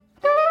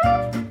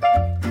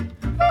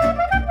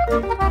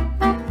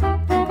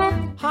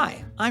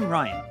I'm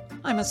Ryan.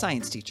 I'm a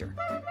science teacher.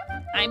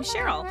 I'm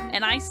Cheryl,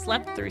 and I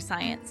slept through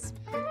science.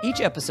 Each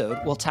episode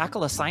will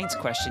tackle a science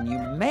question you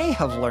may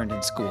have learned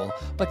in school,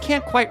 but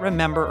can't quite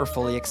remember or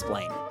fully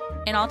explain.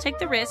 And I'll take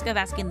the risk of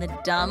asking the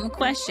dumb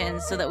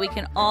questions so that we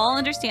can all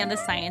understand the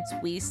science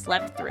we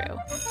slept through.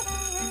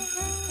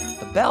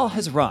 The bell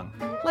has rung.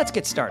 Let's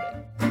get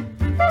started.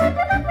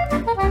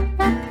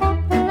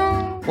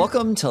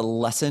 Welcome to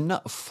lesson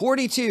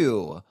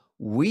 42.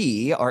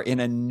 We are in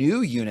a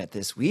new unit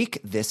this week.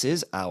 This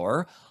is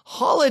our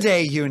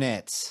holiday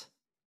unit.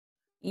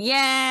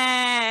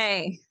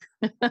 Yay!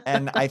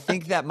 And I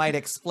think that might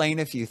explain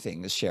a few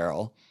things,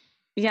 Cheryl.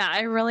 Yeah,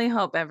 I really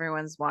hope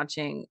everyone's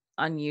watching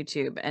on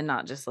YouTube and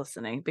not just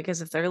listening,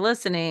 because if they're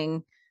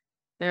listening,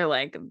 they're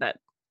like, that,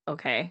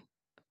 okay,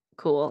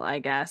 cool, I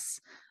guess.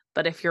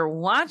 But if you're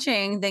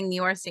watching, then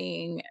you are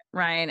seeing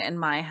Ryan and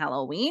my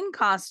Halloween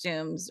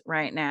costumes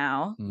right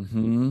now.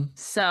 Mm-hmm.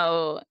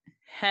 So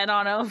head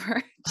on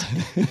over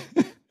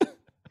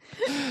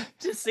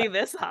to see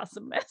this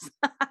awesomeness.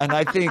 And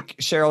I think,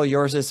 Cheryl,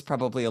 yours is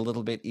probably a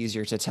little bit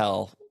easier to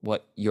tell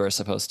what you're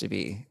supposed to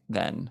be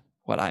than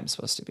what I'm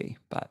supposed to be.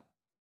 But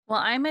Well,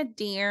 I'm a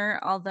deer,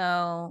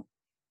 although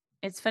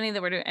it's funny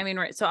that we're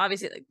doing, so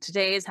obviously like,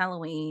 today is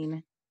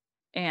Halloween,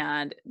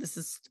 and this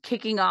is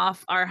kicking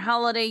off our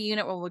holiday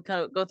unit where we'll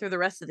go through the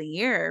rest of the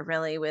year,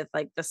 really, with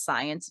like the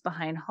science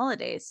behind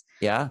holidays.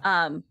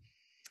 yeah,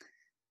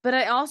 But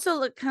I also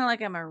look kind of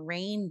like I'm a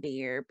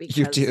reindeer because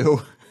you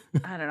do.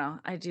 I don't know.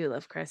 I do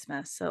love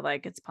Christmas, so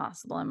like it's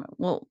possible.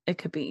 Well, it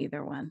could be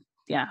either one.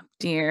 Yeah,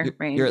 deer,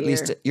 reindeer.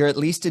 You're at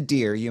least a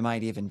deer. You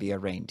might even be a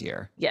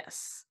reindeer.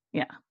 Yes.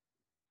 Yeah.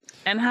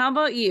 And how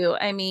about you?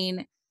 I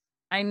mean,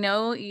 I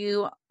know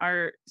you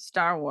are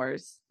Star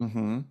Wars.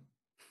 Mm-hmm.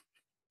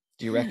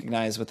 Do you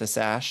recognize with the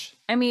sash?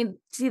 I mean,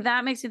 see,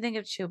 that makes me think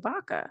of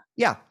Chewbacca.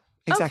 Yeah,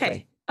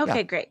 exactly. Okay,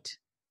 Yeah. great.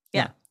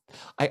 Yeah.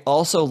 I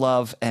also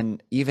love,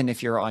 and even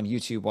if you're on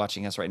YouTube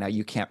watching us right now,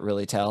 you can't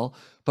really tell,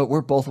 but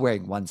we're both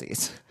wearing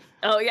onesies.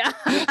 Oh, yeah.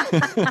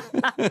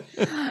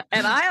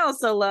 And I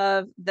also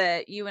love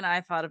that you and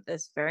I thought of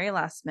this very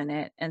last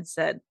minute and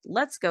said,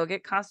 let's go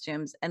get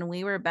costumes. And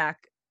we were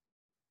back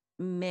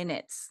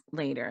minutes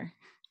later.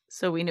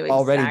 So we knew exactly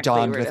Already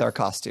donned with our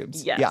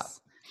costumes. Yes. Yeah.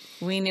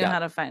 We knew how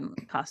to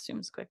find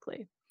costumes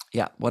quickly.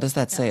 Yeah. What does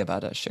that say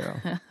about us,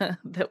 Cheryl?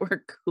 That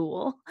we're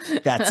cool.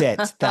 That's it.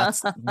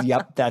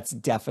 That's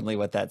definitely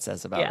what that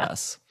says about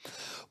us.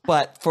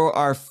 But for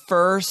our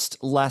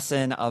first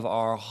lesson of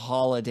our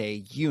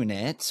holiday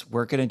unit,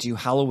 we're going to do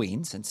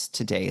Halloween since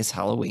today is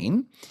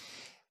Halloween.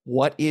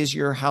 What is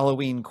your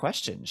Halloween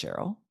question,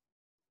 Cheryl?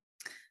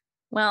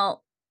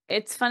 Well,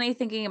 it's funny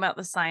thinking about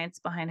the science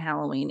behind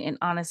Halloween. And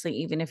honestly,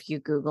 even if you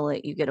Google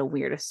it, you get a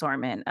weird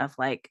assortment of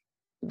like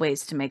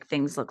ways to make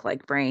things look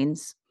like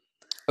brains.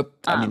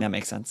 I mean, that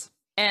makes sense.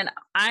 And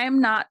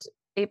I'm not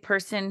a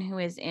person who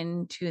is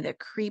into the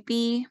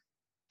creepy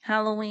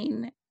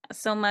Halloween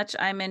so much.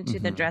 I'm into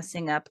the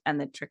dressing up and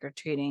the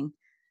trick-or-treating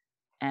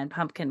and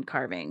pumpkin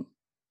carving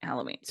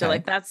Halloween. So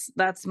like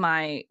that's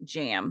my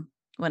jam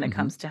when it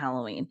comes to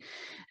Halloween.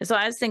 And so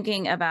I was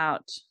thinking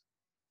about,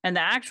 and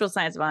the actual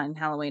science behind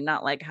Halloween,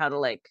 not like how to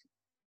like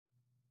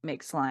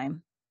make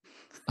slime.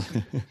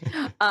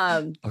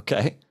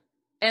 Okay.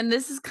 And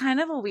this is kind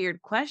of a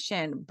weird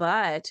question,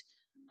 but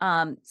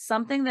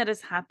something that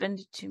has happened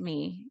to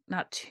me,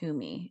 not to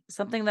me,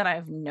 something that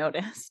I've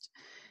noticed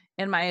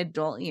in my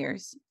adult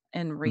years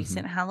and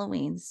recent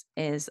Halloweens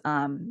is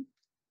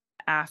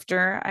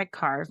after I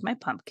carve my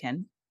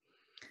pumpkin,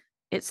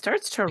 it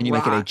starts to rot. Can you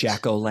make it a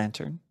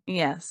jack-o'-lantern?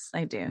 Yes,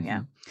 I do.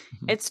 Yeah.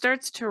 It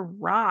starts to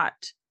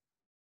rot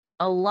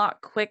a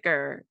lot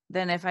quicker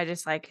than if I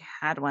just like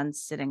had one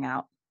sitting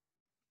out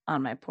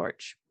on my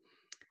porch.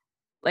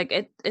 Like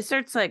it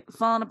starts like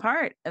falling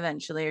apart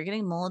eventually, or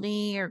getting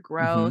moldy or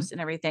gross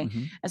and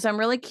everything. And so I'm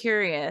really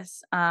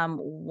curious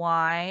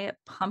why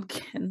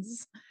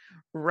pumpkins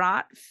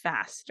rot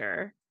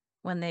faster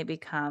when they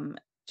become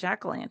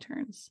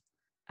jack-o'-lanterns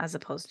as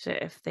opposed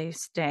to if they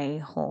stay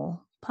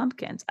whole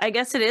pumpkins. I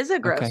guess it is a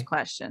gross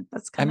question.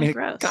 That's kind of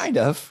gross. Kind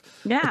of.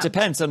 Yeah. It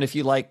depends on if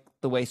you like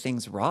the way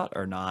things rot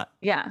or not.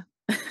 Yeah.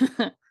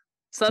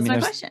 So that's my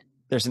question.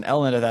 There's an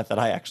element of that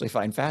I actually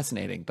find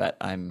fascinating, but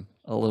I'm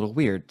a little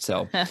weird.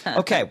 So,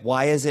 okay,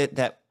 why is it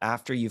that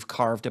after you've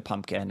carved a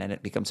pumpkin and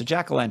it becomes a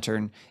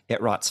jack-o'-lantern,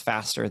 it rots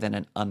faster than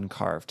an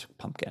uncarved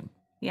pumpkin?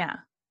 Yeah.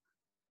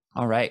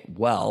 All right.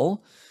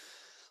 Well,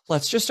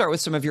 let's just start with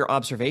some of your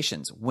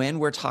observations. When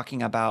we're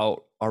talking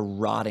about a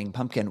rotting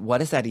pumpkin, what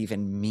does that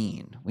even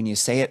mean? When you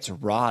say it's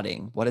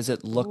rotting, what does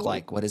it look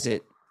like? What does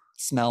it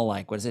smell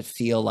like? What does it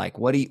feel like?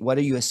 What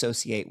do you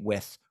associate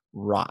with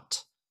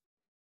rot?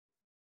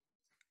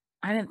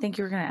 I didn't think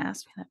you were going to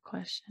ask me that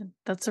question.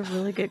 That's a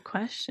really good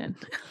question.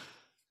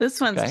 This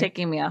one's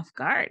taking me off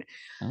guard.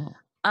 Oh.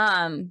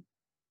 And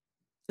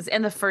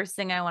the first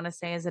thing I want to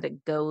say is that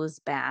it goes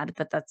bad,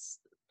 but that's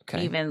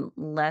even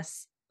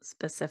less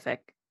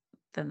specific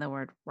than the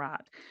word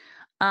rot.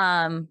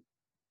 Oh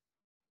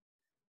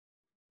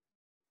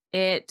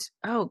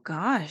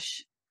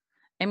gosh.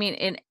 I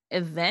mean,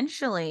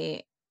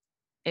 eventually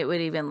it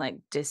would even like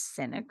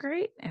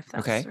disintegrate, if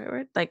that's Okay. the right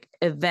word, like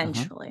Uh-huh.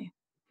 eventually.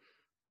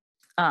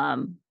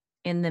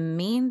 In the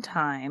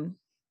meantime,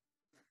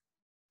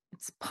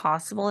 it's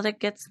possible that it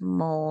gets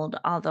mold,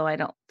 although I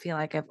don't feel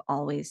like I've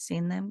always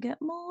seen them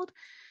get mold.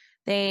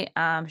 They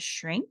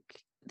shrink,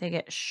 they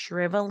get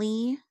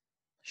shriveled.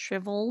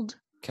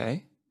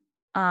 Okay.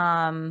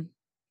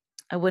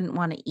 I wouldn't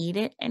want to eat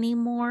it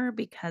anymore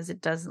because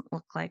it doesn't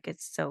look like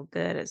it's so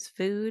good as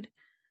food.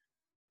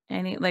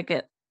 And it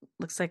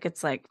looks like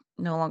it's like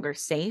no longer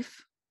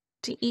safe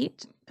to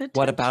eat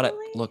What about it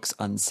potentially. looks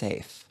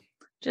unsafe?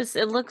 Just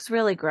it looks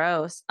really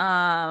gross.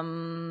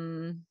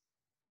 Like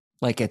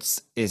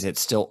is it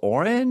still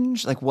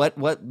orange? Like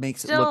what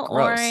makes it look Still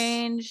gross?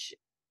 orange.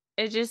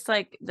 It's just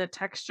like the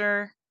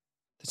texture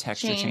The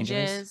texture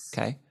changes.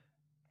 Okay.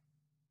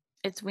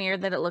 It's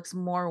weird that it looks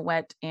more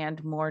wet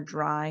and more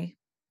dry.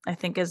 I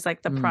think is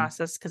like the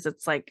process because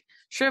it's like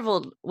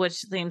shriveled, which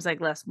seems like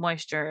less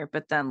moisture,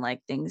 but then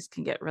like things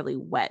can get really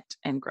wet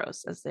and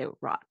gross as they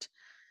rot.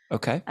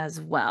 Okay.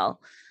 As well.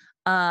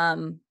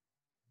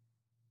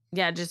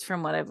 Yeah, just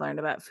from what I've learned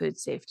about food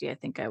safety, I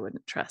think I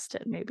wouldn't trust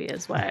it. Maybe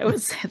is why I would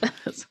say that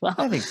as well.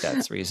 I think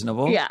that's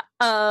reasonable. Yeah.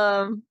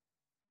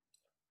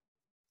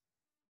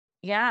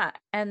 Yeah.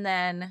 And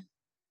then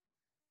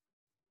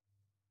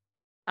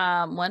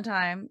one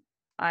time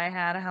I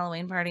had a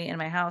Halloween party in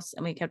my house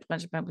and we kept a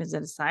bunch of pumpkins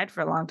inside for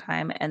a long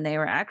time. And they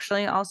were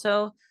actually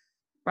also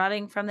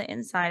rotting from the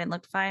inside and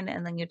looked fine.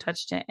 And then you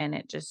touched it and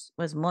it just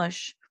was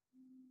mush.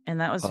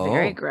 And that was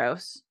very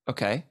gross.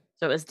 Okay.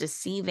 So it was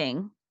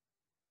deceiving.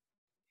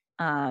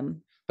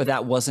 But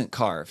that wasn't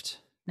carved.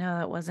 No,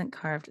 that wasn't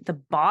carved. The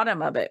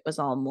bottom of it was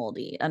all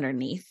moldy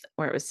underneath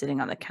where it was sitting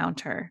on the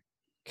counter.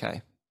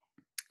 Okay.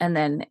 And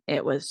then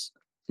it was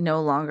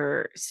no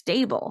longer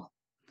stable.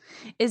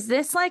 Is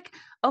this like,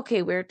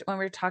 okay, when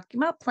we're talking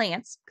about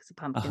plants, because a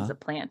pumpkin's a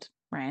plant,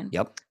 Ryan.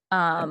 Yep.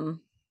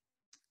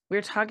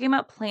 We're talking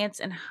about plants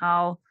and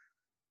how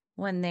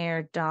when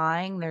they're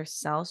dying, their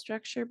cell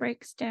structure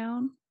breaks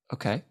down.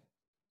 Okay.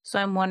 So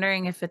I'm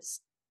wondering if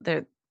it's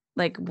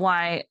like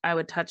why I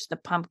would touch the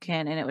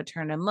pumpkin and it would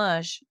turn to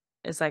mush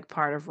is like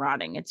part of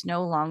rotting. It's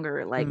no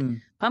longer like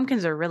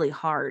pumpkins are really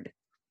hard.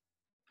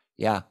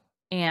 Yeah.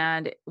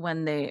 And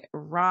when they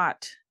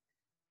rot,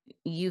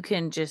 you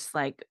can just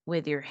like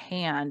with your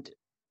hand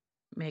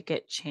make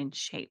it change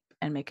shape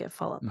and make it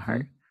fall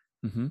apart.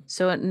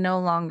 So it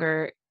no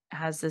longer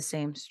has the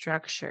same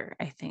structure,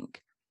 I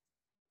think,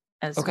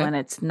 as when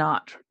it's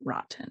not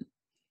rotten.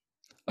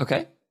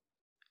 Okay.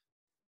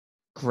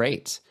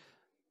 Great.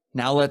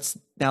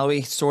 Now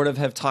we sort of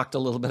have talked a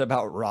little bit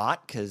about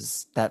rot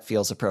because that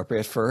feels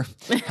appropriate for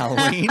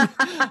Halloween.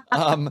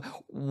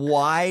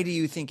 Why do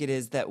you think it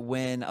is that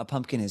when a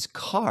pumpkin is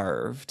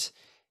carved,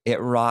 it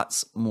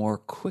rots more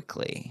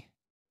quickly?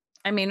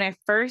 I mean, my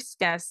first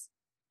guess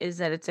is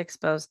that it's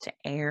exposed to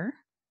air.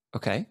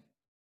 Okay.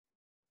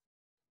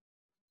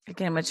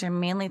 Again, which I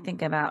mainly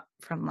think about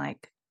from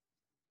like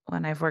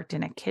when I've worked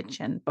in a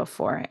kitchen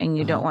before and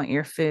you don't want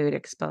your food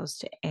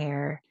exposed to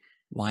air.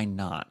 Why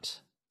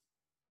not?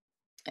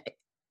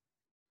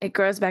 It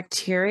grows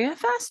bacteria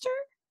faster.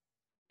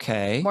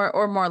 Okay.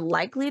 More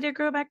likely to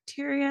grow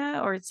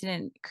bacteria, or it's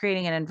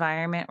creating an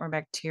environment where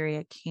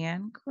bacteria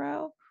can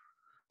grow.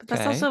 But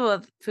that's also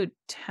with food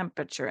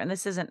temperature. And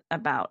this isn't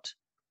about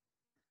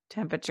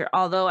temperature,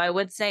 although I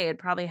would say it'd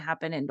probably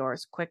happen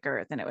indoors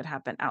quicker than it would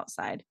happen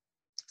outside.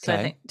 So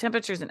I think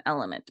temperature is an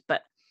element,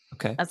 but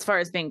as far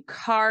as being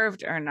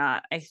carved or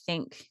not, I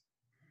think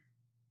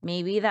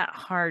maybe that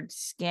hard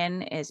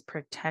skin is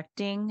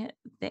protecting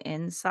the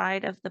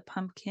inside of the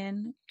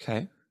pumpkin.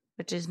 Okay.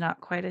 Which is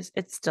not quite as,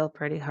 it's still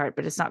pretty hard,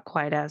 but it's not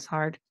quite as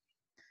hard.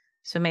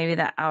 So maybe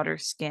that outer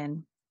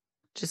skin,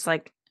 just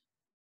like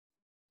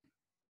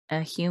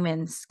a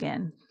human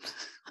skin,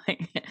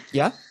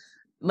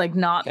 like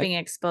not being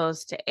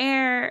exposed to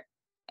air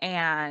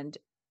and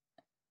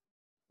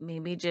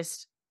maybe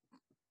just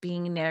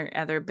being near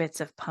other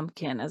bits of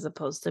pumpkin as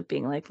opposed to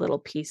being like little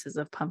pieces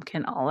of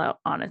pumpkin all out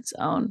on its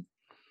own.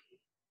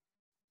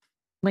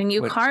 When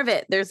you carve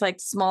it, there's like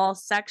small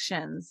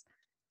sections.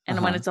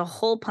 And when it's a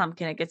whole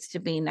pumpkin, it gets to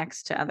be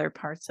next to other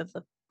parts of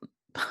the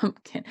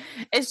pumpkin.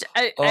 It's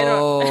I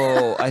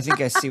don't. I think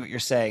I see what you're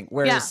saying.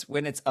 Whereas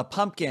when it's a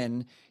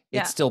pumpkin,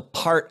 it's still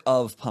part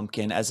of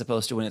pumpkin, as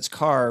opposed to when it's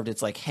carved,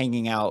 it's like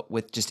hanging out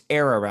with just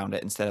air around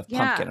it instead of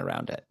pumpkin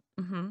around it.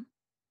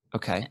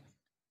 Okay.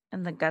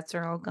 And the guts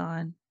are all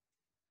gone.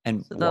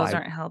 And so those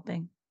aren't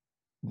helping.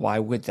 Why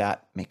would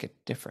that make a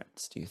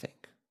difference, do you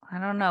think? I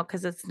don't know,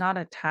 because it's not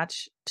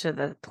attached to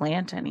the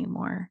plant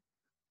anymore.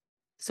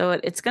 So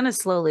it's going to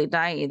slowly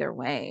die either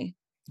way.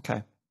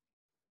 Okay.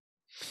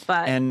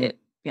 But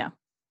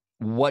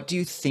what do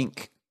you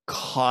think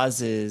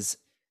causes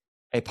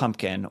a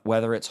pumpkin,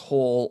 whether it's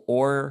whole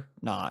or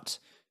not,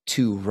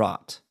 to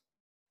rot?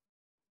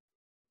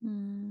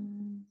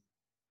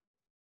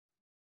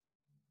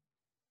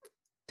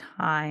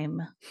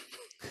 Time.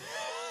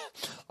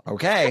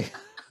 Okay.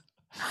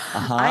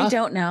 I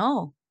don't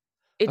know.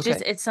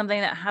 It's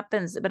something that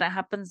happens, but it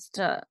happens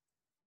to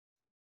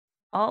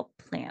All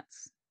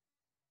plants.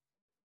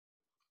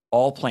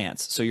 All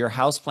plants. So your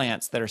house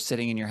plants that are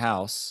sitting in your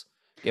house,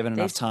 given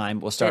enough time,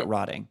 will start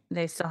rotting.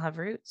 They still have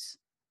roots.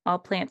 All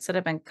plants that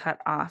have been cut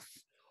off.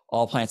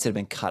 All plants that have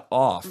been cut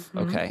off. Mm-hmm.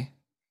 Okay.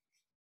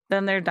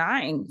 Then they're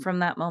dying from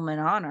that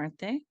moment on, aren't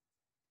they?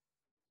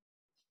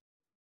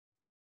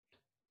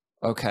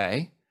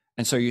 Okay.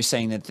 And so you're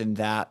saying that then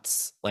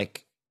that's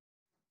like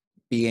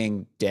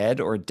being dead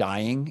or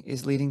dying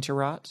is leading to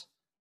rot?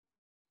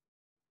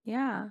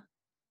 Yeah.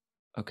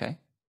 Okay.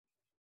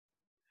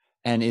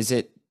 And is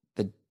it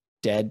the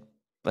dead,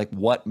 like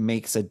what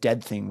makes a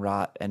dead thing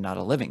rot and not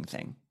a living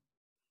thing?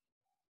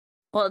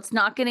 Well, it's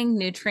not getting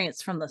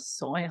nutrients from the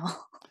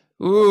soil.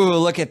 Ooh,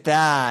 look at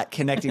that.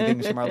 Connecting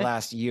things from our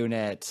last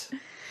unit.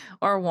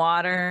 Or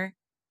water.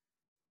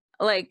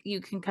 Like you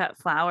can cut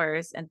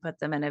flowers and put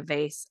them in a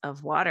vase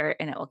of water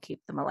and it will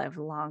keep them alive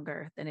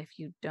longer than if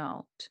you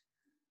don't.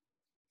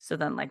 So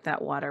then like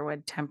that water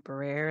would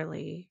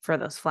temporarily for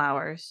those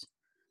flowers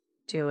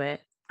do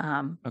it.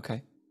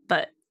 Okay.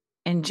 But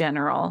in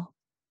general,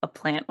 a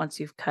plant, once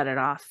you've cut it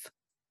off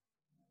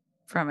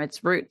from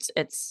its roots,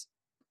 it's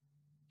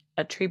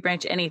a tree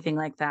branch, anything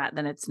like that,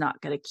 then it's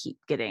not going to keep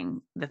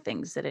getting the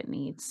things that it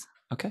needs.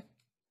 Okay.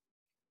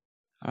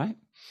 All right.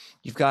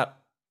 You've got,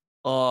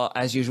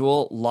 as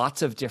usual,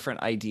 lots of different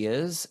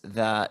ideas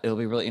that it'll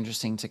be really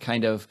interesting to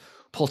kind of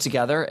pull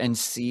together and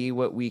see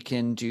what we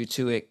can do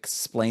to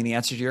explain the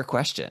answer to your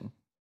question.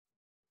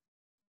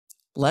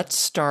 Let's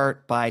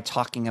start by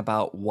talking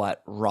about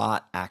what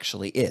rot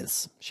actually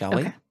is, shall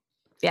we?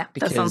 Yeah,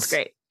 because that sounds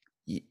great.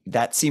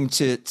 That seemed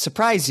to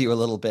surprise you a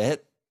little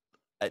bit.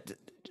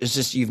 It's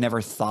just you've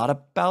never thought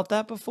about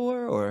that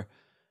before, or?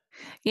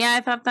 Yeah,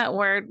 I thought that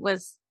word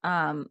was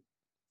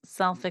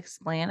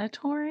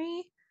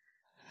self-explanatory,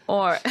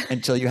 or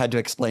until you had to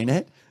explain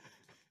it.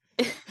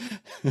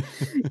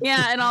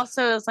 Yeah, and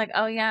also it's like,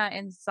 oh yeah,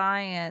 in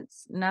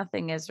science,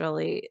 nothing is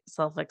really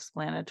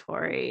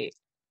self-explanatory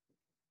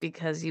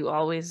because you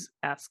always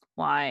ask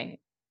why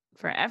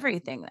for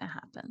everything that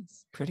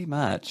happens. Pretty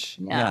much.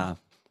 Yeah.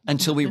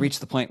 Until we reach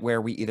the point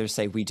where we either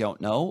say we don't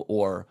know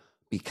or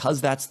because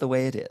that's the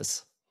way it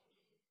is.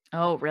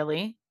 Oh,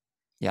 really?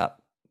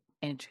 Yep.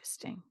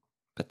 Interesting.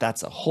 But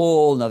that's a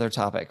whole nother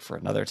topic for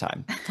another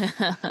time.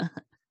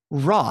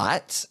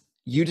 Rot,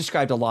 you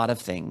described a lot of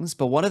things,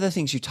 but one of the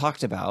things you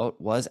talked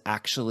about was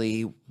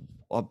actually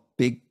a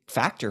big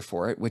factor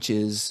for it, which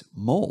is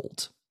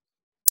mold,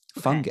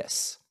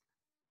 fungus.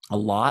 A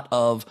lot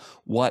of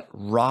what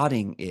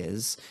rotting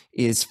is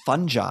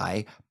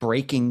fungi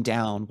breaking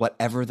down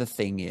whatever the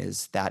thing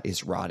is that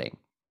is rotting.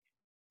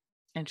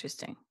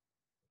 Interesting.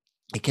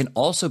 It can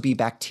also be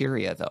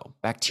bacteria, though.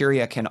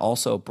 Bacteria can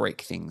also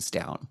break things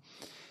down.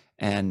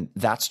 And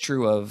that's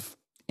true of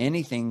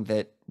anything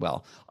that,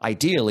 well,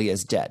 ideally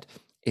is dead.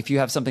 If you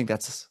have something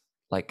that's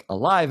like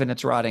alive and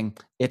it's rotting,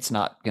 it's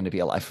not going to be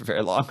alive for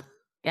very long.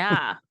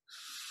 Yeah.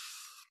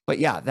 But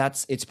yeah,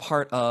 it's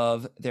part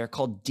of, they're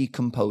called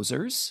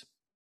decomposers.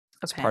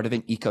 It's part of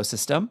an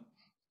ecosystem.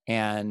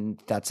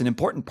 And that's an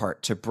important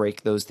part, to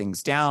break those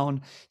things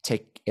down,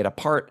 take it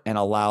apart, and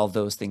allow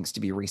those things to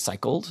be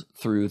recycled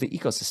through the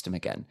ecosystem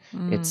again.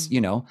 It's,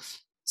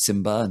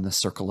 Simba and the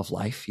circle of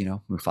life,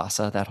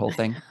 Mufasa, that whole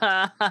thing.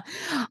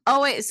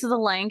 Oh, wait. So the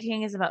Lion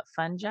King is about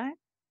fungi?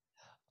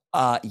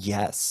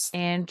 Yes.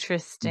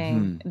 Interesting.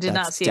 Mm-hmm. Did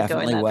not see it going that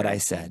definitely what direction. I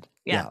said.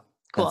 Yeah.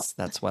 Cool.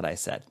 That's what I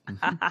said.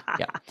 Mm-hmm.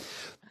 Yeah.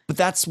 But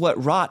that's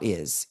what rot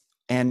is.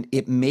 And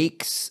it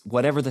makes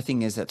whatever the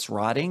thing is that's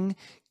rotting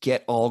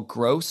get all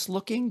gross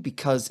looking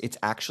because it's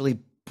actually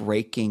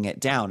breaking it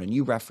down. And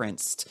you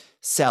referenced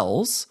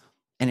cells,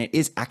 and it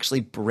is actually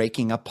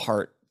breaking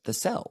apart the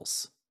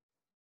cells.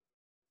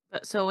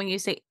 So when you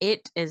say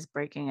it is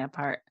breaking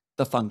apart,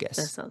 the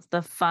fungus,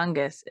 the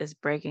fungus is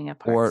breaking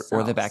apart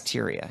or the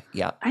bacteria.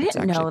 Yeah. I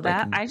didn't know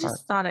that. I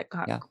just thought it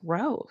got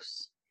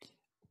gross.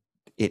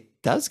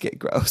 It does get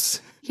gross.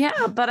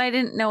 Yeah, but I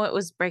didn't know it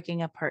was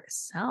breaking apart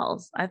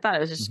cells. I thought it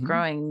was just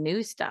growing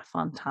new stuff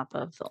on top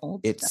of the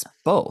old stuff. It's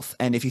both.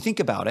 And if you think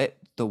about it,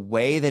 the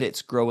way that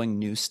it's growing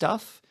new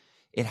stuff,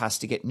 it has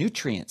to get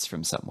nutrients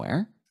from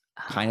somewhere,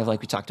 kind of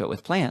like we talked about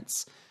with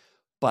plants.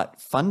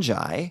 But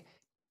fungi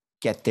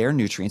get their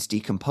nutrients,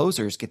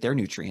 decomposers get their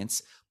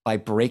nutrients by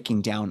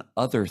breaking down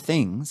other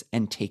things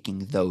and taking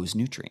those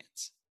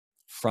nutrients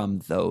from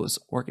those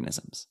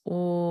organisms.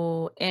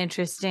 Oh,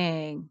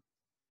 interesting.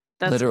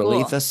 That's literally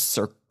cool. The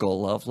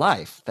circle of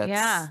life.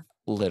 That's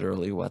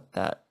literally what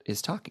that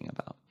is talking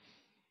about.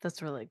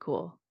 That's really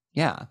cool.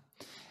 Yeah.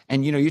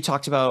 And, you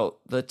talked about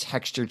the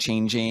texture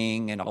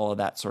changing and all of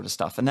that sort of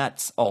stuff. And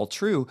that's all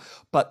true.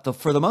 But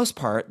for the most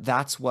part,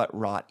 that's what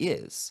rot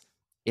is.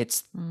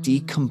 It's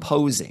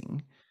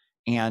decomposing.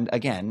 And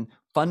again,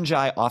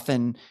 fungi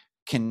often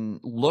can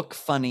look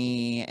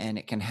funny and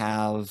it can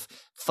have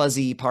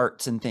fuzzy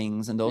parts and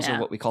things. And those are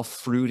what we call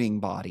fruiting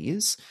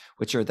bodies,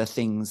 which are the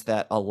things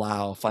that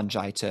allow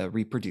fungi to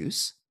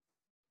reproduce.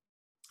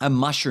 A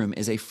mushroom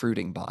is a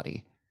fruiting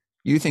body.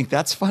 You think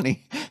that's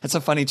funny? That's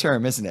a funny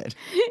term, isn't it?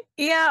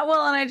 Yeah.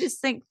 Well, and I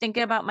just think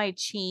about my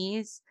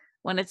cheese.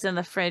 when it's in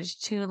the fridge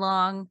too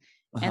long.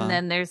 And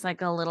then there's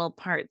like a little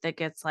part that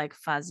gets like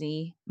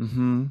fuzzy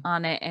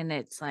on it. And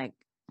it's like,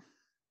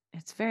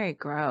 it's very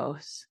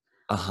gross.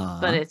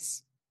 But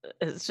it's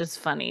just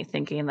funny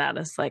thinking that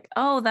it's like,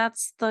 oh,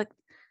 that's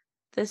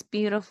this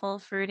beautiful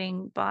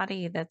fruiting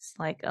body that's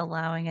like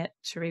allowing it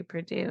to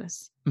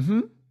reproduce.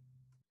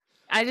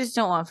 I just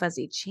don't want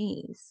fuzzy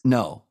cheese.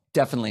 No,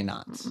 definitely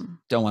not.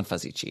 Don't want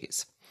fuzzy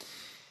cheese.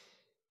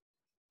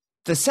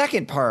 The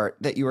second part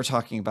that you were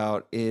talking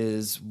about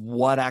is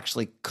what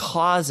actually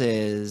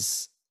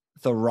causes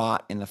the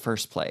rot in the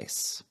first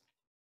place.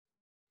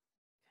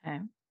 Okay.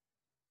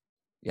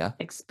 Yeah.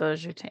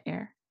 Exposure to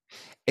air.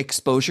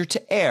 Exposure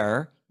to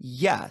air,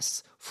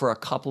 yes, for a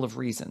couple of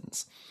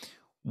reasons.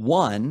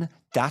 One,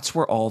 that's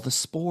where all the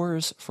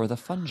spores for the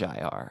fungi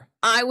are.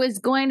 I was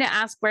going to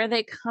ask where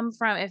they come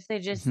from if they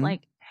just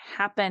like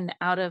happen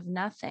out of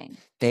nothing.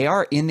 They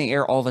are in the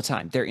air all the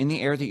time. They're in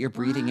the air that you're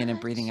breathing in and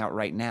breathing out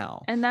right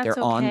now. And that's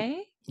they're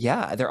okay?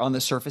 They're on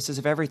the surfaces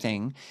of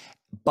everything.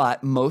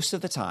 But most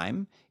of the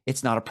time,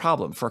 it's not a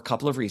problem for a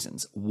couple of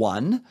reasons.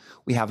 One,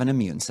 we have an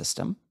immune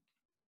system.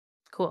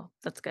 Cool.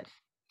 That's good.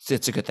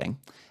 It's a good thing.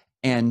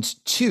 And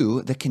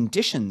two, the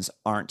conditions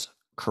aren't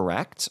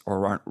correct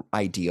or aren't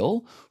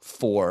ideal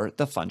for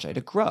the fungi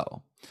to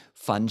grow.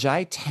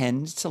 Fungi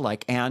tend to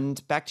like,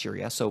 and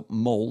bacteria, so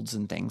molds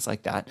and things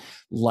like that,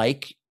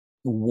 like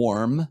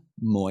warm,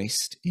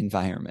 moist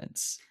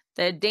environments.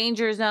 The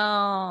danger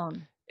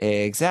zone.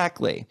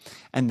 Exactly.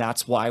 And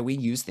that's why we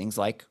use things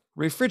like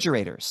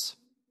refrigerators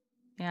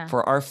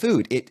for our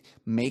food. It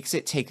makes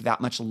it take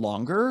that much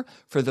longer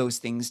for those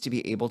things to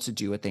be able to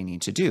do what they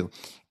need to do.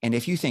 And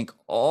if you think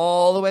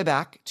all the way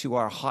back to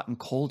our hot and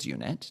cold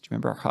unit, do you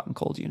remember our hot and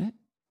cold unit?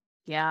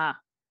 Yeah.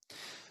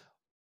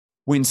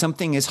 When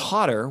something is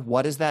hotter,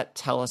 what does that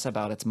tell us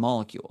about its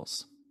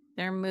molecules?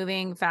 They're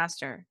moving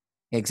faster.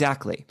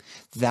 Exactly.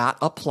 That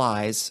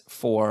applies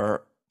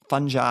for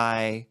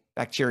fungi,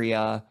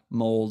 bacteria,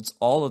 molds,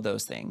 all of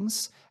those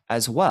things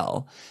as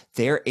well.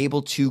 They're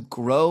able to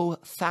grow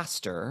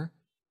faster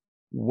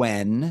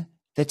when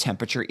the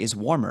temperature is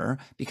warmer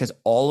because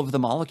all of the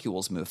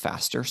molecules move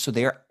faster. So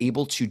they're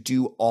able to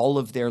do all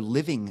of their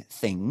living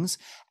things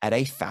at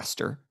a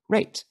faster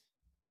rate.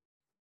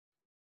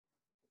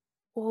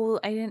 Well,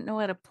 I didn't know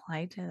it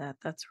applied to that.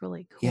 That's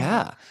really cool.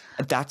 Yeah.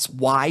 That's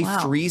why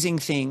freezing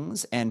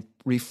things and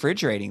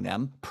refrigerating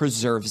them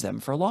preserves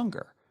them for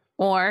longer.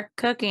 Or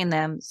cooking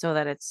them so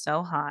that it's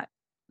so hot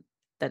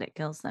that it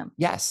kills them.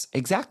 Yes,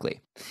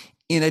 exactly.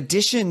 In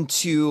addition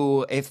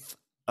to if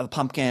a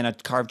pumpkin, a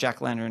carved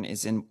jack-o'-lantern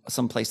is in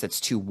some place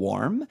that's too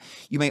warm,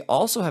 you may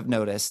also have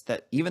noticed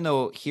that even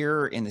though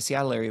here in the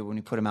Seattle area, when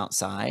we put them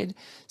outside,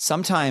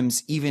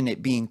 sometimes even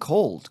it being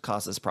cold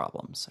causes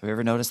problems. Have you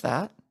ever noticed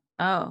that?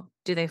 Oh,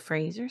 do they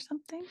freeze or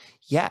something?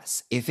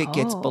 Yes. If it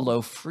gets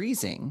below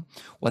freezing,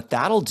 what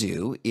that'll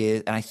do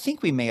is, and I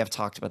think we may have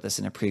talked about this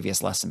in a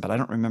previous lesson, but I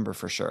don't remember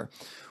for sure.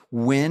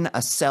 When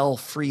a cell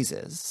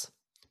freezes,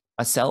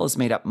 a cell is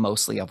made up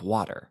mostly of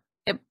water.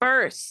 It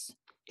bursts.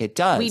 It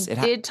does. We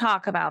did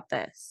talk about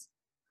this.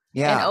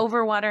 Yeah. And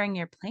overwatering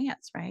your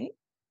plants, right?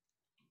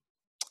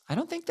 I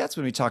don't think that's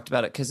when we talked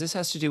about it because this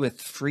has to do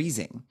with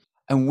freezing.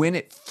 And when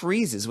it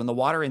freezes, when the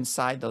water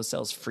inside those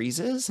cells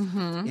freezes,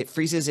 it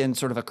freezes in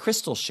sort of a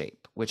crystal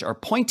shape, which are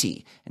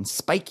pointy and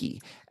spiky,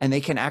 and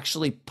they can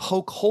actually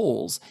poke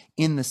holes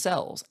in the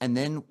cells. And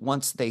then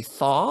once they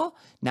thaw,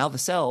 now the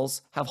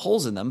cells have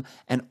holes in them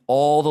and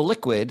all the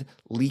liquid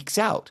leaks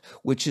out,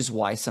 which is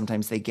why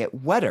sometimes they get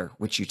wetter,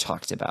 which you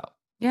talked about.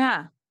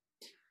 Yeah.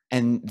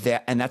 And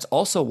that's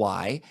also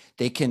why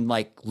they can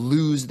like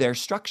lose their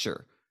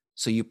structure.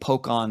 So you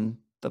poke on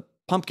the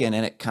pumpkin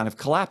and it kind of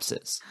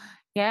collapses.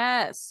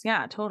 Yes.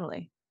 Yeah,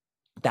 totally.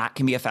 That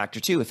can be a factor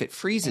too. If it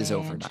freezes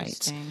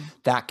overnight,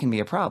 that can be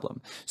a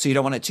problem. So you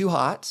don't want it too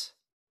hot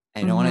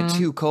and you don't want it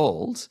too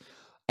cold.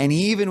 And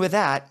even with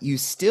that, you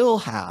still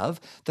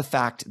have the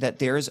fact that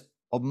there's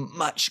a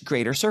much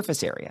greater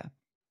surface area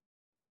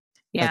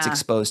that's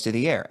exposed to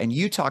the air. And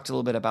you talked a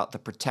little bit about the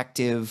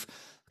protective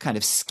kind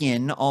of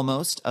skin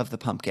almost of the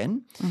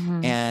pumpkin.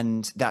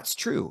 And that's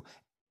true.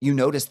 You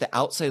notice the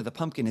outside of the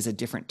pumpkin is a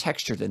different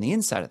texture than the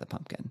inside of the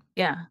pumpkin.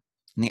 Yeah.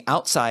 And the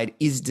outside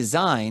is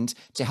designed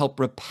to help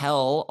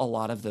repel a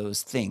lot of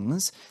those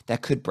things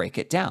that could break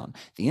it down.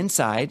 The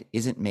inside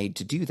isn't made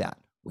to do that.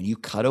 When you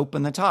cut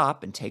open the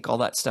top and take all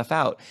that stuff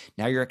out,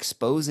 now you're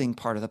exposing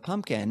part of the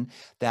pumpkin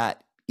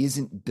that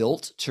isn't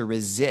built to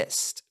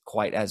resist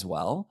quite as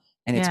well.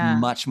 And it's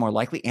much more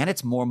likely, and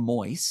it's more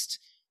moist.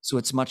 So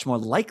it's much more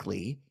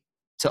likely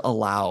to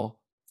allow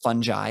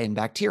fungi and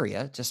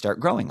bacteria to start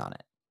growing on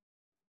it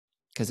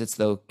because it's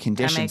the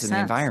conditions and the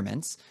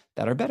environments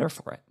that are better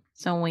for it.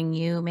 So when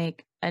you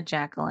make a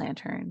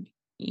jack-o'-lantern,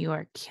 you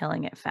are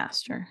killing it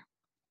faster.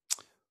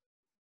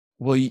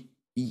 Well,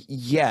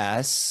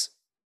 yes.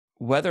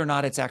 Whether or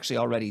not it's actually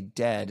already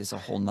dead is a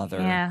whole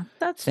nother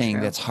thing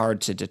that's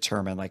hard to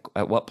determine. Like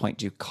at what point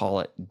do you call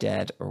it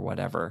dead or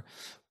whatever?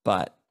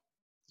 But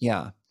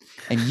yeah.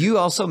 And you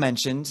also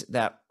mentioned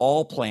that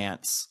all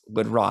plants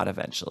would rot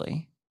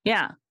eventually.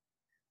 Yeah.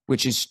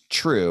 which is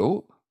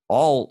true.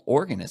 All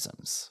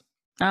organisms,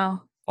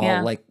 Oh, all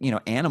yeah. like,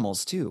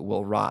 animals too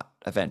will rot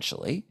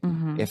eventually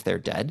if they're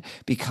dead,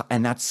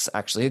 and that's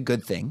actually a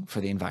good thing for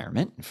the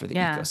environment and for the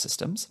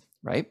ecosystems,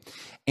 right?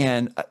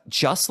 And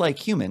just like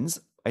humans,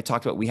 I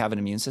talked about, we have an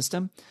immune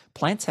system.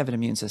 Plants have an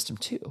immune system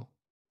too.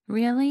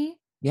 Really?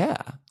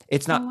 Yeah.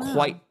 It's not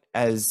quite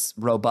as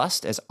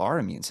robust as our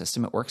immune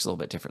system. It works a little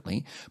bit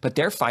differently, but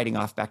they're fighting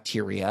off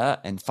bacteria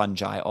and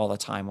fungi all the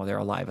time while they're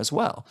alive as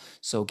well.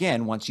 So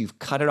again, once you've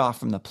cut it off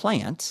from the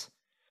plant,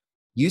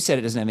 you said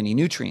it doesn't have any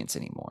nutrients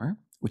anymore,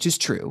 which is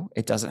true.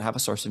 It doesn't have a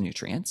source of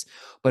nutrients,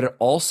 but it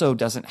also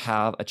doesn't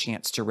have a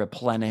chance to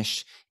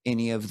replenish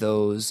any of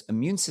those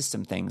immune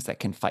system things that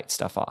can fight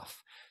stuff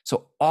off.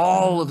 So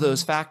all of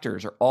those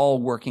factors are all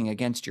working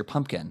against your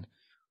pumpkin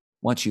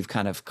once you've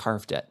kind of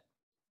carved it.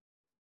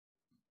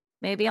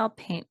 Maybe I'll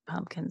paint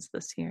pumpkins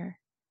this year.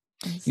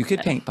 You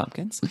could paint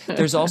pumpkins.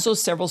 There's also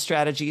several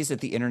strategies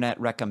that the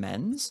internet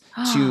recommends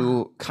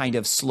to kind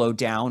of slow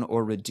down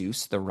or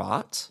reduce the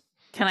rot.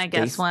 Can I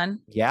guess one?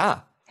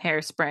 Yeah.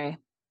 Hairspray.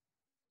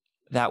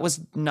 That was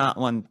not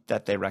one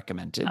that they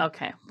recommended.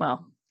 Okay.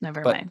 Well,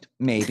 never mind.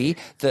 Maybe.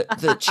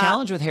 The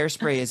challenge with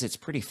hairspray is it's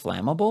pretty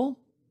flammable,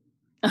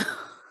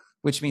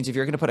 which means if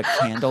you're going to put a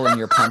candle in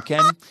your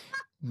pumpkin,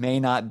 may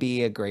not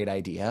be a great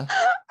idea.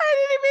 I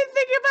didn't even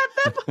think about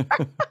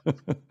that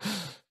part.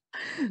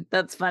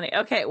 That's funny.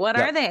 Okay. What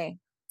are they?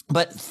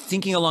 But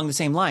thinking along the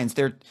same lines,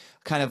 they're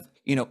kind of,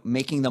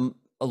 making them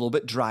a little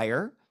bit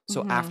drier.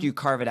 So after you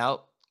carve it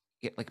out,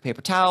 get like a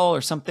paper towel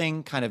or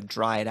something, kind of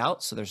dry it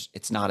out so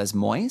it's not as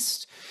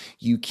moist.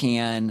 You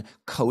can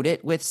coat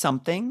it with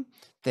something.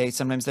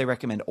 Sometimes they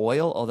recommend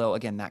oil, although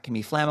again, that can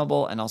be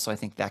flammable. And also I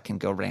think that can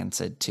go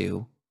rancid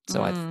too.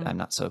 So I'm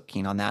not so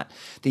keen on that.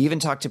 They even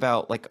talked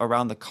about like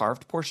around the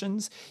carved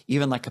portions,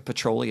 even like a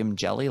petroleum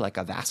jelly, like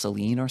a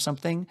Vaseline or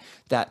something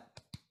that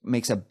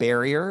makes a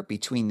barrier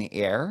between the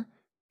air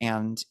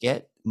and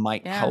it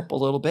might help a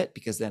little bit,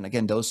 because then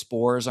again, those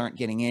spores aren't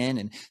getting in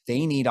and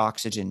they need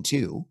oxygen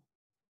too.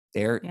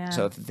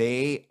 So if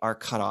they are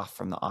cut off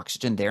from the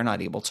oxygen, they're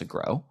not able to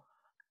grow.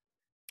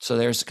 So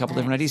there's a couple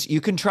different ideas. You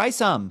can try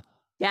some.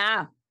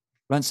 Yeah.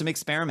 Run some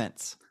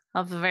experiments.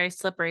 I'll have a very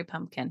slippery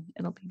pumpkin.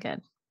 It'll be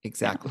good.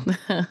 Exactly.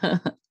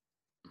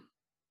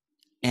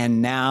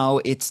 And now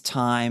it's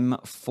time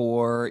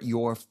for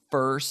your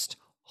first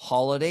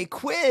holiday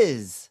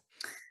quiz.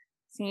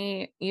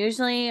 See,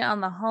 usually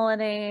on the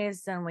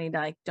holidays, and we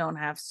like don't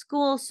have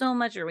school so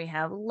much, or we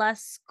have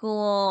less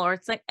school, or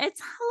it's like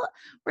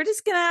we're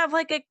just gonna have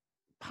like a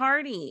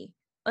party.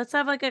 Let's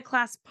have like a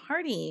class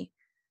party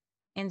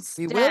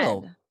instead. We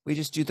will. We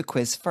just do the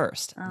quiz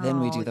first, then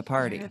we do the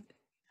party.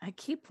 I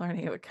keep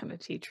learning what kind of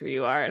teacher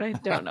you are, and I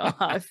don't know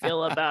how I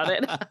feel about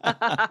it.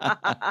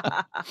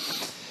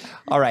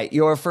 All right,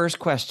 your first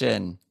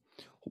question.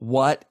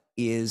 What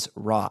is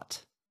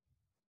rot?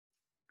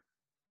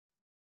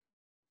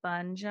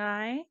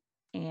 Fungi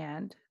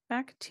and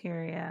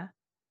bacteria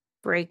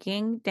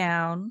breaking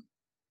down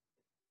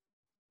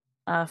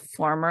a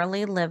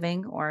formerly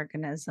living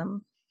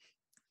organism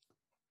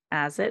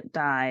as it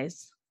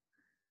dies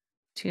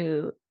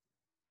to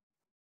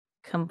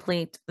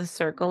complete the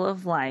circle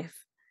of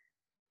life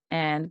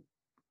and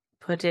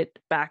put it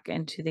back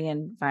into the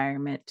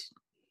environment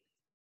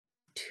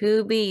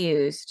to be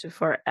used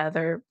for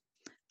other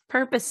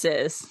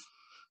purposes.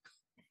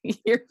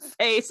 Your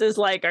face is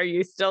like, are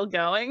you still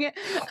going?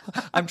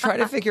 I'm trying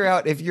to figure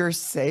out if you're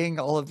saying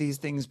all of these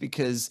things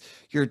because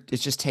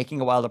it's just taking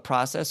a while to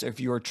process, or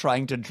if you're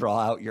trying to draw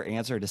out your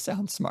answer to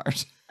sound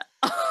smart.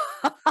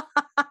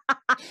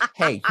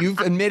 Hey, you've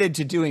admitted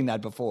to doing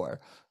that before.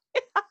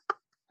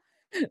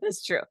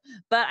 That's true.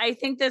 But I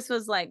think this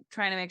was like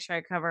trying to make sure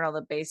I covered all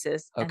the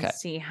bases and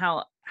see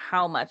how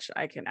much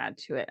I can add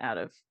to it out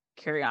of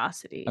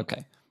curiosity.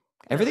 Okay.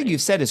 Everything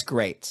you've said is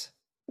great.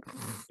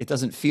 It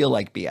doesn't feel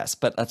like BS,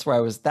 but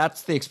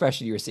that's the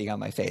expression you were seeing on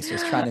my face. I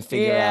was trying to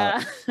figure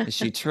out, is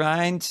she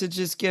trying to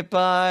just get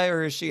by,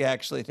 or is she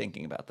actually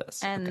thinking about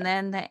this? And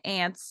then the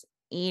ants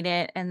eat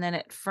it, and then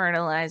it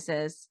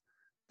fertilizes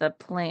the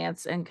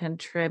plants and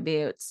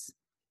contributes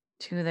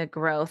to the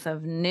growth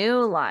of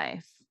new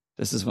life.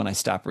 This is when I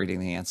stop reading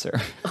the answer.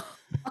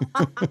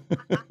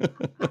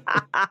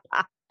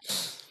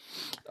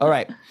 All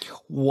right.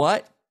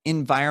 What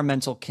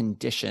environmental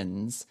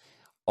conditions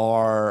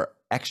are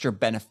extra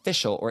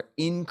beneficial or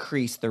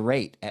increase the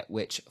rate at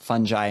which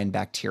fungi and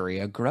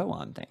bacteria grow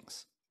on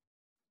things?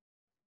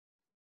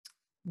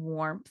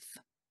 Warmth.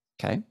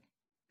 Okay.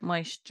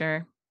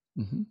 Moisture.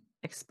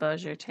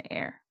 Exposure to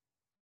air.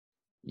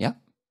 Yeah.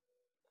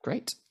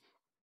 Great.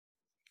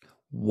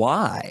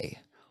 Why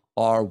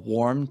are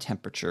warm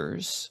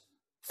temperatures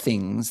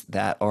things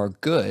that are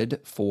good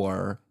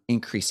for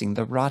increasing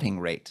the rotting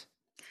rate?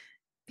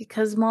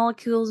 Because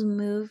molecules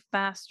move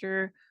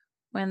faster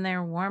when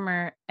they're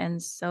warmer,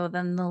 and so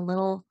then the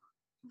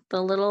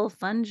little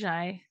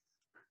fungi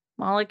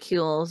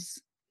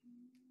molecules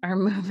are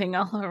moving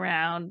all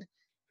around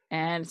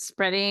and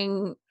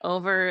spreading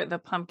over the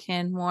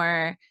pumpkin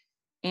more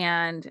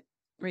and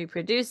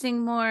reproducing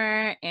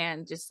more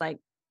and just like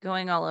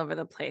going all over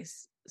the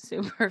place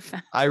super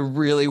fast. I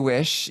really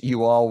wish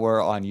you all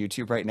were on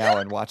YouTube right now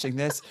and watching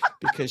this,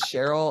 because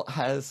Cheryl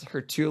has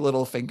her two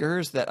little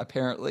fingers that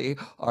apparently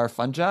are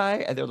fungi,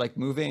 and they're like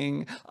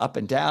moving up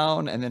and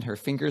down, and then her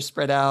fingers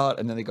spread out,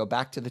 and then they go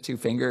back to the two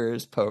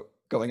fingers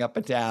going up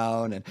and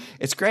down, and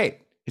it's great.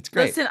 It's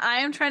great. Listen, I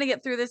am trying to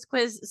get through this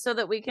quiz so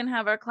that we can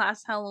have our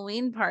class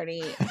Halloween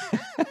party.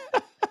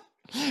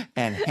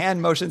 And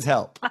hand motions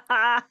help.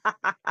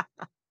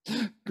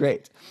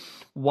 Great.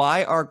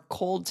 Why are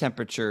cold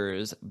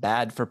temperatures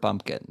bad for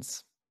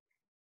pumpkins?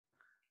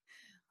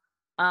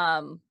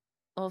 Well,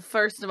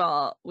 first of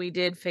all, we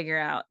did figure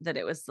out that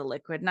it was the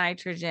liquid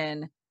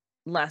nitrogen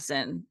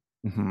lesson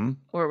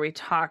where we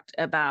talked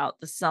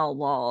about the cell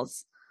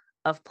walls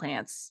of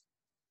plants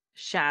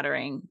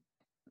shattering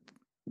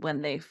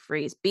when they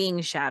freeze,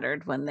 being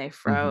shattered when they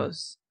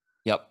froze.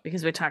 Yep.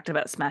 Because we talked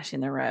about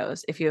smashing the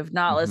rose. If you have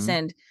not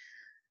listened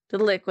to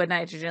the liquid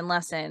nitrogen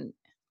lesson,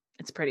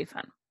 it's pretty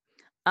fun.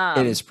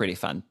 It is pretty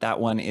fun. That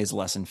one is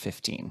lesson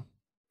 15.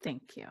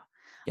 Thank you.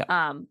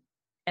 Yeah.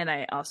 And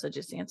I also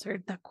just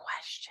answered the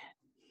question.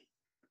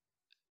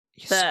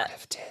 You sort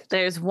of did.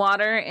 There's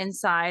water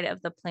inside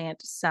of the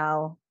plant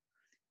cell.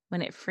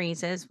 When it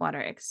freezes,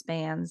 water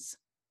expands.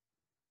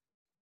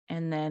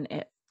 And then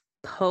it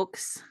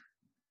pokes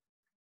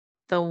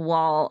the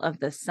wall of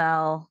the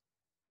cell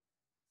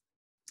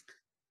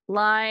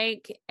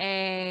like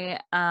a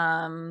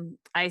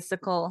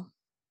icicle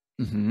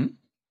and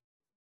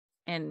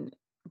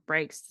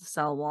breaks the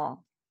cell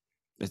wall.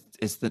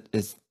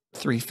 Is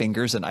 3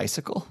 fingers an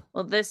icicle?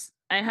 Well,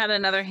 I had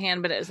another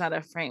hand, but it was out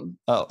of frame.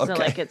 Oh, okay. So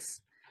like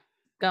it's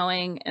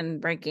going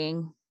and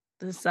breaking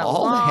the cell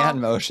all wall. The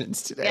hand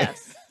motions today.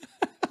 Yes.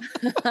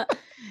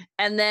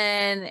 And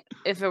then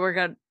if it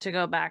were to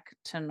go back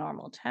to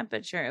normal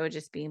temperature, it would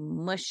just be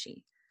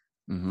mushy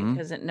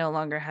because it no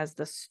longer has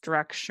the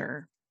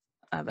structure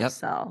of a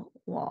cell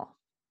wall.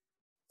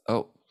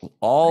 Oh,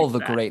 all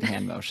like the great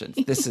hand motions.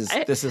 This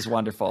is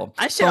wonderful.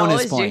 I should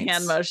always do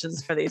hand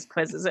motions for these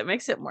quizzes. It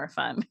makes it more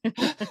fun.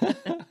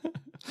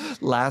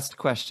 Last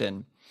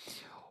question.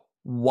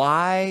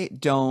 Why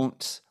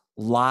don't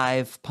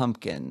live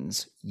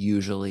pumpkins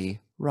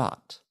usually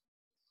rot?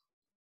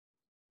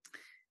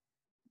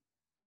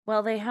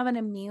 Well, they have an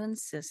immune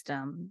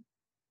system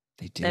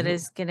that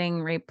is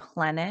getting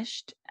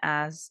replenished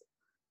as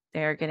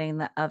they're getting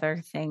the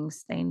other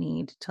things they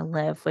need to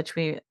live, which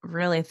we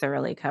really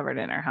thoroughly covered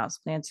in our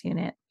houseplants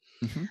unit.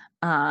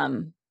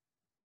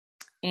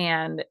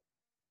 And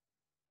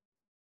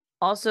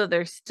also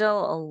they're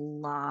still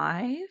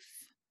alive.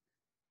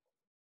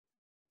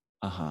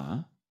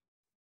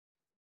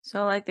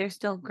 So like they're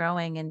still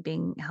growing and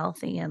being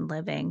healthy and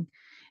living.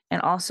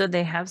 And also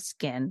they have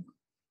skin.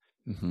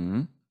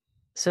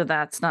 So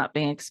that's not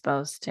being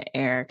exposed to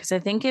air. Because I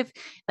think if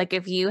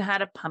you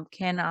had a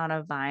pumpkin on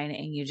a vine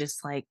and you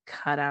just like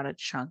cut out a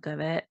chunk of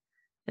it,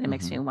 then it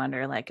makes me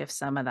wonder like if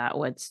some of that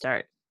would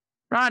start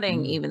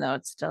rotting, even though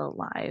it's still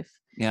alive.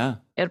 Yeah.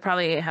 It would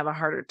probably have a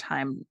harder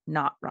time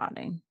not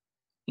rotting,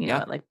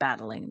 like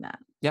battling that.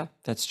 Yeah,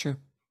 that's true.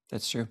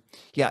 That's true.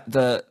 Yeah.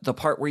 The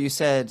part where you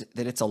said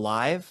that it's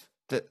alive,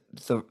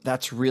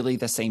 that's really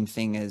the same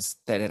thing as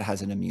that it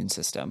has an immune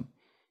system.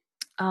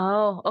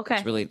 Oh, okay.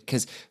 It's really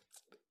because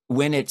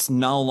when it's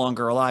no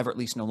longer alive, or at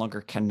least no longer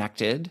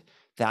connected,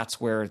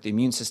 that's where the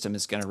immune system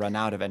is going to run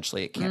out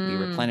eventually. It can't be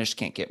replenished,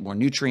 can't get more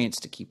nutrients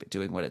to keep it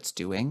doing what it's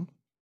doing.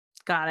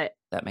 Got it.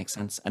 That makes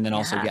sense. And then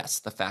also, yes,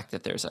 the fact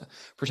that there's a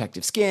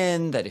protective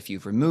skin, that if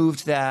you've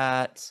removed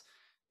that,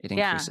 it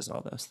increases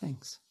all those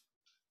things.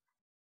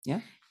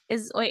 Yeah.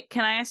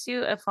 Can I ask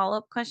you a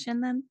follow-up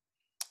question then?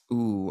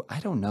 Ooh, I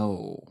don't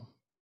know.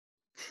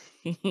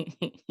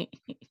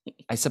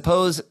 I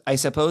suppose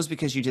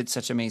because you did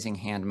such amazing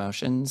hand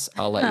motions,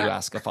 I'll let you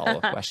ask a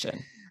follow-up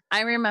question.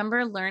 I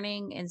remember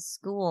learning in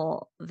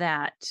school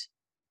that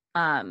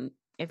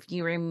if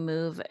you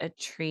remove a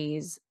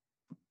tree's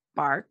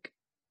bark,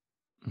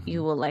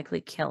 you will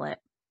likely kill it.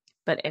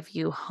 But if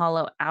you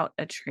hollow out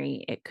a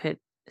tree, it could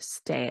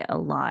stay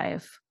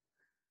alive.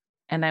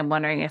 And I'm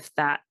wondering if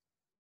that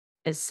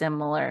is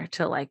similar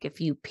to like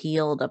if you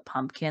peeled a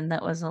pumpkin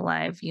that was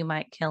alive, you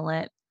might kill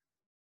it.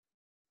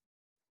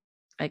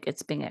 Like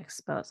it's being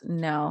exposed.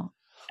 No.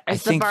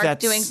 Is the bark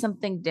doing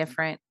something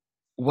different?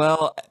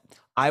 Well,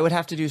 I would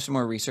have to do some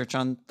more research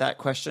on that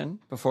question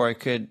before I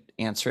could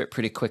answer it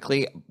pretty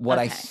quickly. What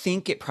I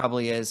think it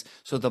probably is,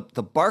 so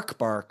the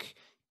bark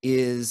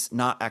is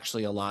not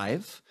actually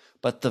alive,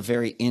 but the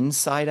very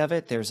inside of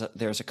it, there's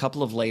a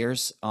couple of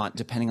layers on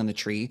depending on the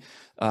tree.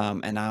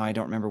 And now I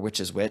don't remember which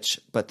is which,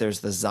 but there's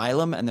the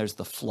xylem and there's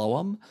the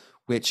phloem,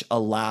 which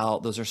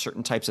those are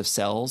certain types of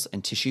cells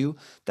and tissue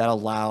that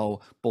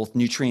allow both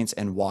nutrients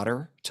and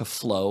water to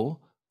flow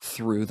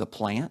through the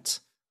plant.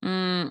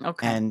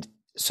 Okay. And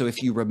so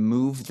if you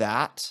remove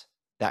that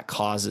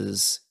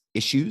causes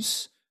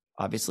issues,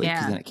 obviously,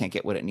 because then it can't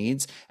get what it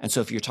needs. And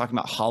so if you're talking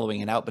about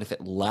hollowing it out, but if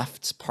it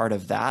left part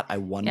of that, I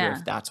wonder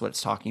if that's what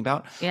it's talking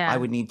about. Yeah. I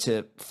would need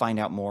to find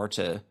out more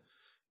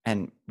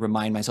and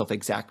remind myself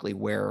exactly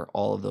where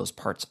all of those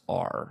parts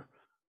are.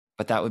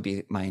 But that would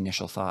be my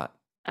initial thought.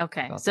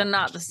 Okay. So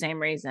not the same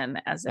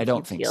reason as if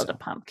you peeled a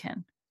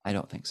pumpkin. I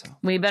don't think so.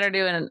 We better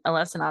do a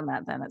lesson on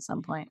that then at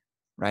some point.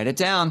 Write it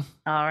down.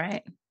 All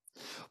right.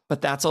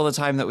 But that's all the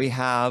time that we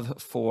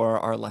have for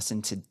our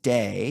lesson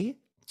today.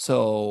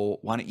 So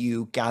why don't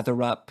you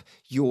gather up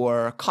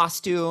your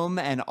costume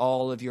and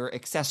all of your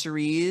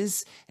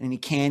accessories and any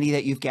candy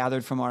that you've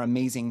gathered from our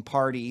amazing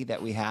party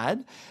that we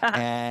had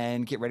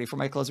and get ready for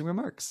my closing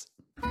remarks.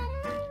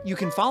 You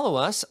can follow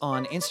us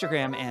on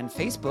Instagram and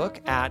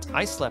Facebook at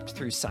I Slept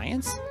Through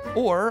Science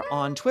or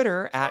on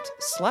Twitter at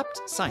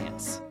Slept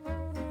Science.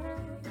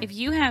 If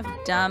you have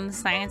dumb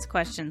science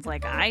questions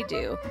like I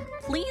do,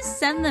 please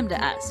send them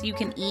to us. You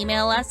can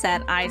email us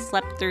at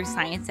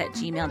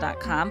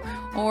isleptthroughscience@gmail.com,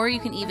 or you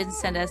can even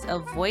send us a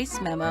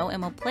voice memo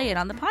and we'll play it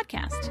on the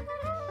podcast.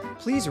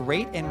 Please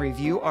rate and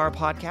review our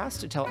podcast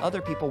to tell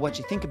other people what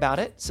you think about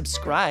it,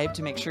 subscribe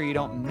to make sure you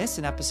don't miss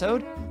an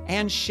episode,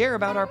 and share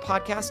about our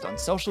podcast on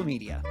social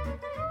media.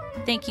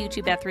 Thank you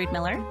to Beth Reed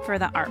Miller for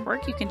the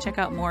artwork. You can check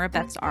out more of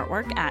Beth's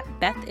artwork at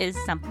Beth Is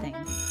Something.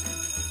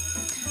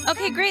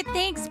 Okay, great.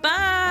 Thanks.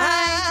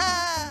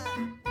 Bye.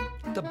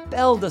 The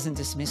bell doesn't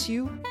dismiss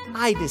you.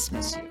 I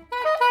dismiss you.